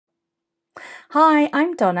Hi,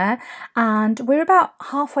 I'm Donna, and we're about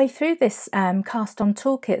halfway through this Cast On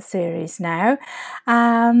Toolkit series now.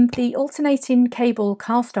 The alternating cable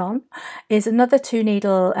cast on is another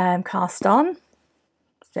 2-needle cast on.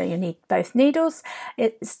 So you need both needles.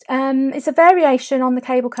 It's a variation on the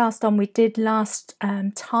cable cast on we did last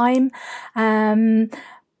time.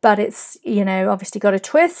 But it's, obviously got a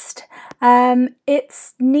twist.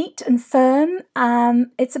 It's neat and firm.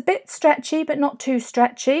 It's a bit stretchy, but not too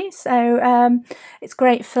stretchy. So it's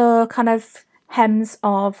great for kind of hems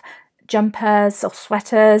of jumpers or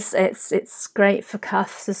sweaters. It's great for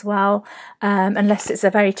cuffs as well, unless it's a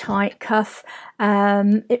very tight cuff.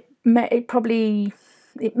 It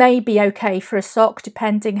may be okay for a sock,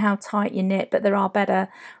 depending how tight you knit, but there are better,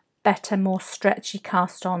 more stretchy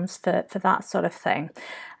cast-ons for that sort of thing.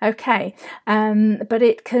 Okay, but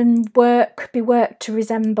it can be worked to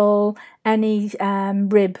resemble any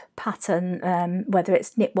rib pattern, whether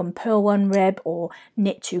it's knit 1 purl 1 rib or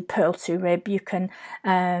knit 2 purl 2 rib. You can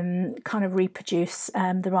kind of reproduce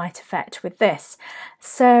the right effect with this.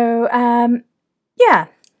 So yeah,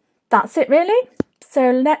 that's it really.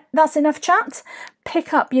 So that's enough chat.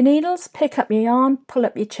 Pick up your needles, pick up your yarn, pull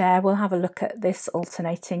up your chair. We'll have a look at this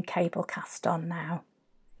alternating cable cast on now.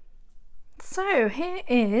 So here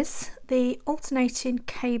is the alternating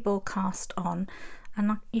cable cast on,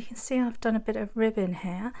 and you can see I've done a bit of ribbing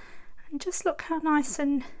here, and just look how nice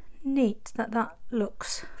and neat that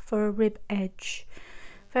looks for a rib edge.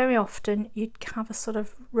 Very often you'd have a sort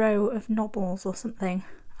of row of knobbles or something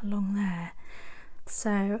along there.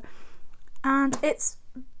 So, and it's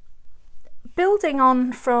building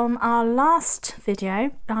on from our last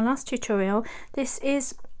video, our last tutorial. This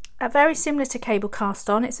is very similar to cable cast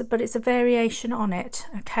on, but it's a variation on it.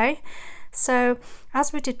 Okay, so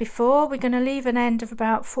as we did before, we're going to leave an end of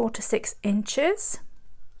about 4 to 6 inches,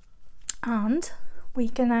 and we're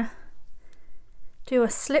going to do a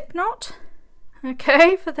slip knot.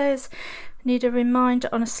 Okay, for those who need a reminder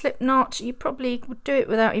on a slip knot, you probably would do it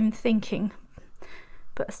without even thinking,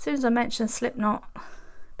 but as soon as I mention slip knot,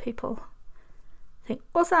 people think,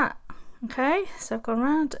 what's that? Okay, so I've gone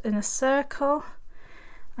around in a circle.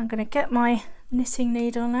 I'm going to get my knitting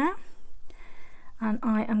needle now, and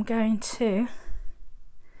I am going to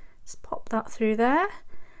just pop that through there,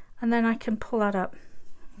 and then I can pull that up.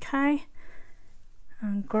 Okay,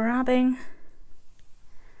 I'm grabbing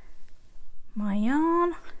my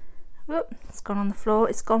yarn. Whoop, it's gone on the floor,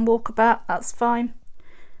 it's gone walkabout, that's fine.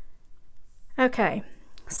 Okay,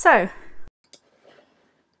 so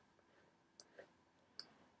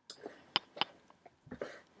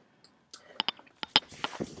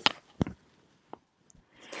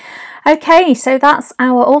okay, so that's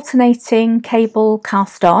our alternating cable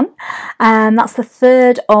cast on, and that's the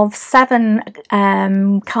third of 7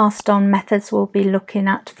 cast on methods we'll be looking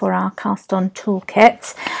at for our cast on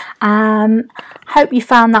toolkit. Hope you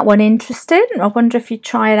found that one interesting. I wonder if you'd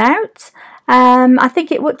try it out. I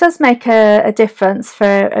think it does make a difference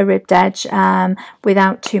for a ribbed edge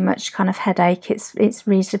without too much kind of headache. It's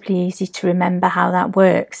reasonably easy to remember how that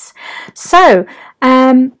works. So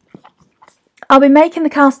I'll be making the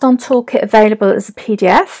Cast On Toolkit available as a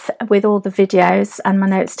PDF with all the videos and my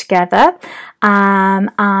notes together,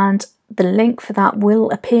 and the link for that will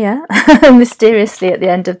appear mysteriously at the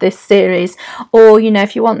end of this series, or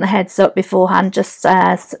if you want the heads up beforehand, just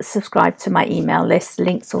subscribe to my email list.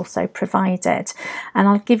 Links also provided, and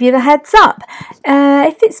I'll give you the heads up.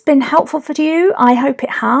 If it's been helpful for you, I hope it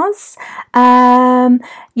has.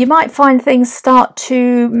 You might find things start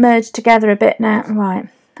to merge together a bit now. Right,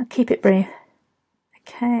 I'll keep it brief.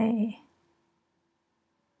 Okay,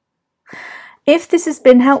 if this has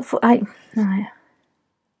been helpful, I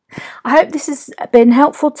hope this has been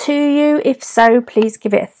helpful to you. If so, please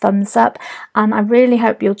give it a thumbs up, and I really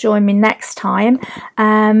hope you'll join me next time.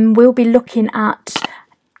 We'll be looking at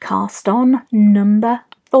cast on number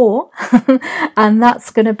 4 and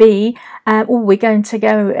that's going to be we're going to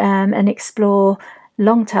go and explore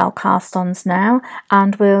long tail cast ons now,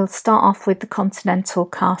 and we'll start off with the continental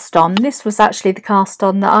cast on. This was actually the cast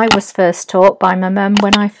on that I was first taught by my mum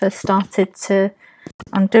when I first started to.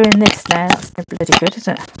 I'm doing this now, that's no bloody good,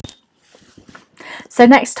 isn't it? So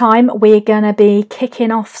next time we're going to be kicking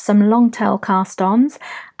off some long tail cast ons,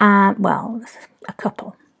 well, a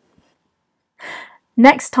couple.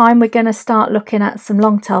 Next time we're going to start looking at some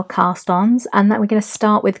long tail cast ons, and then we're going to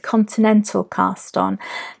start with continental cast on.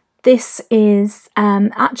 This is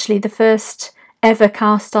actually the first ever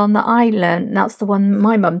cast on that I learned. That's the one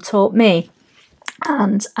my mum taught me,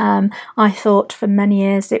 and I thought for many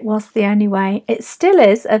years it was the only way. It still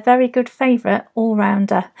is a very good favourite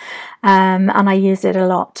all-rounder, and I use it a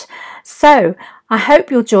lot. So I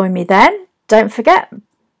hope you'll join me then. don't forget,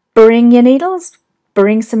 bring your needles,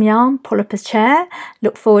 bring some yarn, pull up a chair.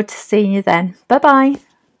 Look forward to seeing you then. Bye bye.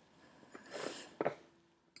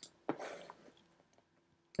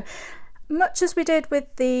 Much as we did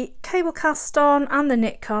with the cable cast on and the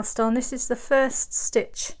knit cast on, this is the first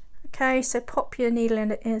stitch. Okay, so pop your needle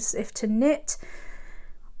in as if to knit,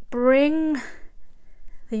 bring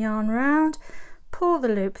the yarn round, pull the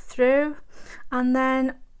loop through, and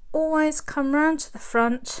then always come round to the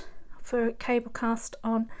front for a cable cast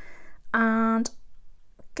on and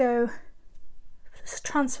go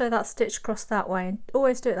transfer that stitch across that way, and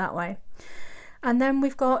always do it that way. And then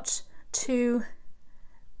we've got 2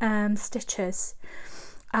 stitches,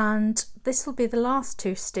 and this will be the last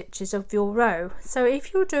 2 stitches of your row. So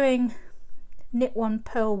if you're doing knit 1,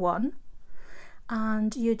 purl 1,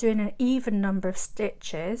 and you're doing an even number of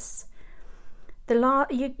stitches,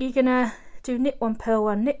 you're gonna do knit 1, purl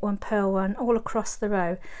 1, knit 1, purl 1 all across the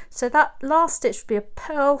row. So that last stitch would be a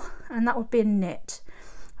purl and that would be a knit.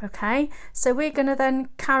 Okay, so we're going to then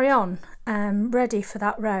carry on ready for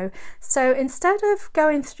that row. So instead of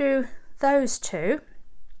going through those 2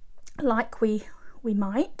 like we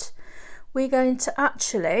might, we're going to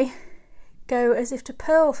actually go as if to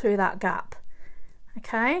purl through that gap.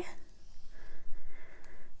 Okay,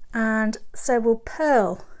 and so we'll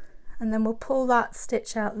purl and then we'll pull that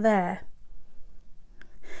stitch out there,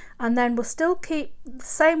 and then we'll still keep the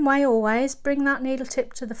same way always, bring that needle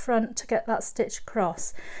tip to the front to get that stitch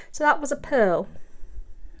across. So that was a purl.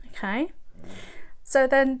 Okay, so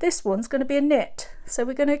then this one's going to be a knit, so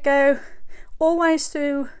we're going to go always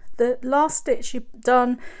through the last stitch you've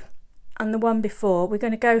done and the one before. We're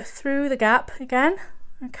going to go through the gap again.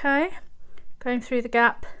 Okay, going through the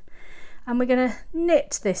gap, and we're going to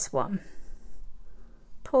knit this one,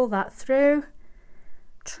 pull that through,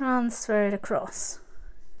 transfer it across.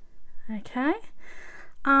 Okay,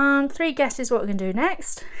 and 3 guesses what we're going to do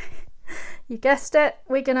next. You guessed it,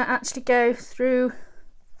 we're going to actually go through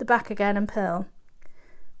the back again and purl.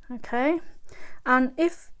 Okay, and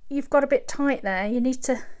if you've got a bit tight there, you need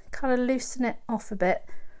to kind of loosen it off a bit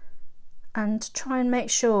and try and make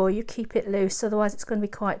sure you keep it loose, otherwise it's going to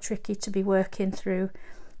be quite tricky to be working through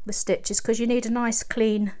the stitches, because you need a nice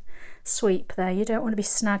clean sweep there. You don't want to be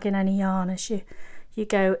snagging any yarn as you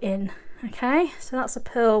go in. Okay, so that's a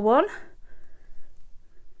purl 1.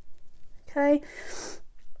 Okay,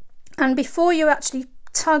 and before you actually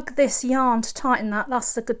tug this yarn to tighten that,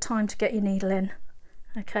 that's a good time to get your needle in.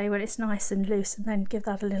 Okay, when it's nice and loose, and then give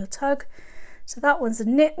that a little tug. So that one's a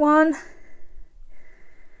knit 1.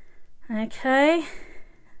 Okay,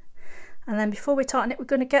 and then before we tighten it, we're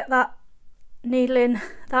going to get that needle in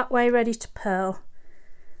that way ready to purl.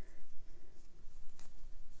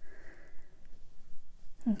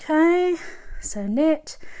 Okay, so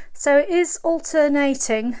knit, so it is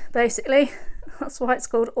alternating basically, that's why it's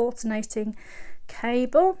called alternating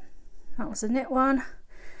cable. That was a knit 1,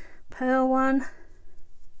 purl 1,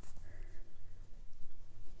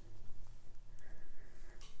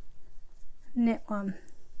 knit 1,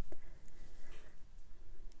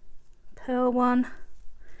 purl 1,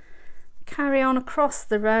 carry on across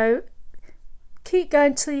the row, keep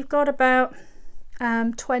going till you've got about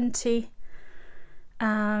 20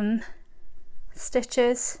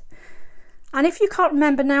 stitches. And if you can't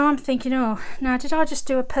remember now, I'm thinking, oh, now did I just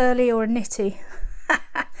do a purly or a knitty?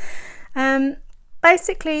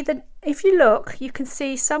 Basically, if you look, you can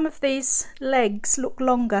see some of these legs look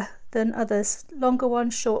longer than others. Longer one,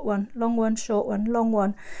 short one, long one, short one, long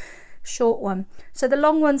one, short one. So the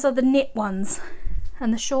long ones are the knit ones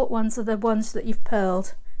and the short ones are the ones that you've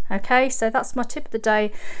purled. Okay, so that's my tip of the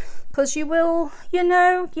day, because you will, you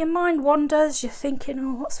know, your mind wanders, you're thinking,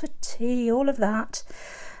 oh, what's for tea, all of that.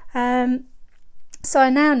 So I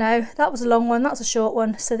now know that was a long one, that's a short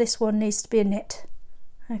one, so this one needs to be a knit.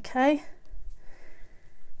 Okay,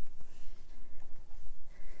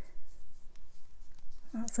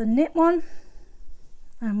 that's a knit one,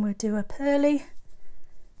 and we'll do a purly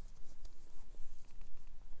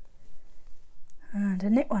and a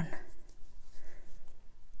knit one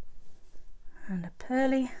and a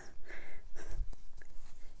purly.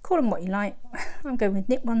 Call them what you like. I'm going with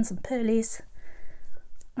knit ones and purlies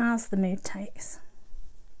as the mood takes.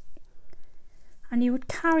 And you would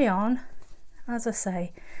carry on, as I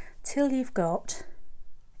say, till you've got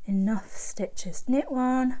enough stitches. Knit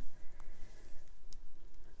 1,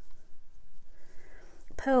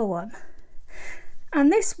 purl 1.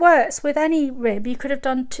 And this works with any rib. You could have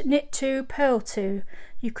done knit 2, purl 2.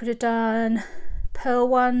 You could have done purl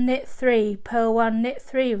 1, knit 3, purl 1, knit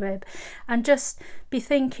 3 rib, and just be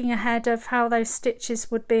thinking ahead of how those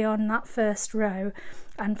stitches would be on that first row,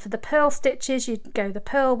 And for the purl stitches, you go the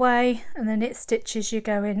purl way, and the knit stitches you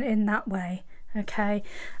go in that way. Okay,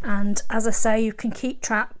 and as I say, you can keep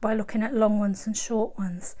track by looking at long ones and short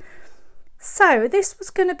ones. So this was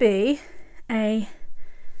going to be a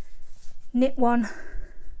knit 1,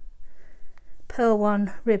 purl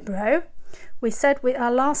 1 rib row. We said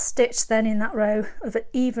our last stitch then in that row of an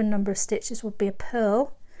even number of stitches would be a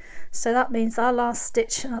purl, so that means our last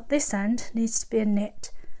stitch at this end needs to be a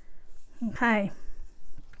knit. Okay,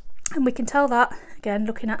 and we can tell that again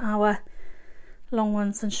looking at our long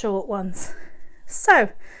ones and short ones. So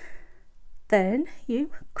then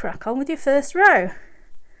you crack on with your first row.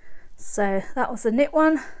 So that was the knit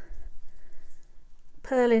one,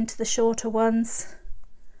 purl into the shorter ones,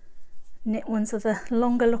 knit ones are the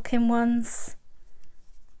longer looking ones,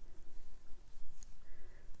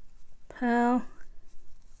 purl,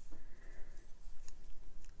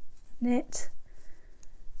 knit.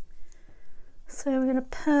 So we're going to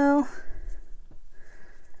purl,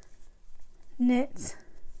 knit,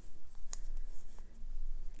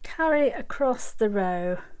 carry it across the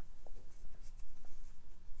row.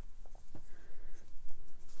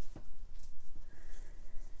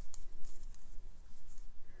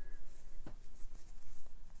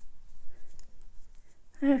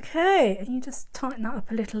 Okay, and you just tighten that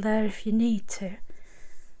up a little there if you need to.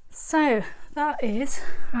 So that is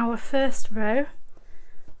our first row,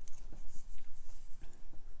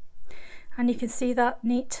 and you can see that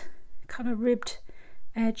neat kind of ribbed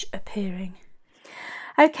edge appearing.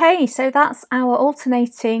 Okay, so that's our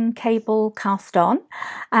alternating cable cast on,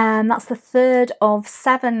 and that's the third of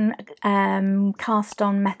 7 cast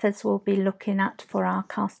on methods we'll be looking at for our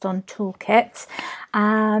cast on toolkit.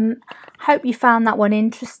 Hope you found that one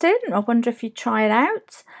interesting. I wonder if you'd try it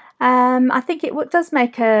out. I think it does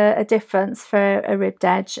make a difference for a ribbed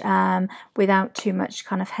edge without too much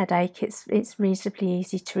kind of headache. It's reasonably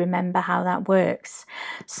easy to remember how that works.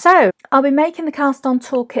 So I'll be making the Cast On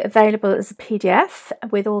Toolkit available as a PDF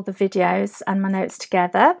with all the videos and my notes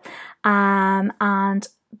together, and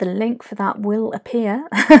the link for that will appear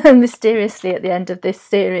mysteriously at the end of this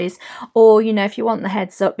series, or you know, if you want the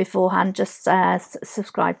heads up beforehand, just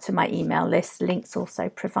subscribe to my email list. Links also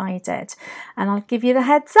provided, and I'll give you the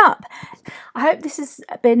heads up. I hope this has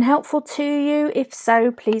been helpful to you. If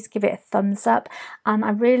so, please give it a thumbs up, and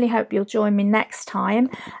I really hope you'll join me next time.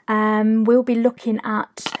 We'll be looking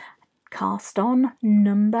at cast on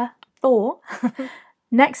number 4.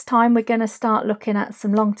 Next time we're going to start looking at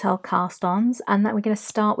some long tail cast ons, and that we're going to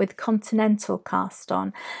start with continental cast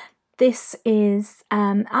on. This is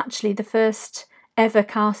actually the first ever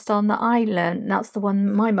cast on that I learned. That's the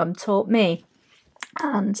one my mum taught me,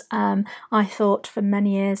 and I thought for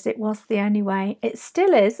many years it was the only way. It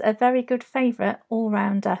still is a very good favourite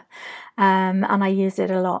all-rounder, and I use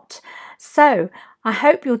it a lot. So I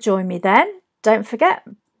hope you'll join me then. Don't forget,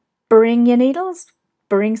 bring your needles,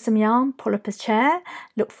 bring some yarn, pull up a chair.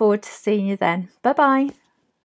 Look forward to seeing you then. Bye bye.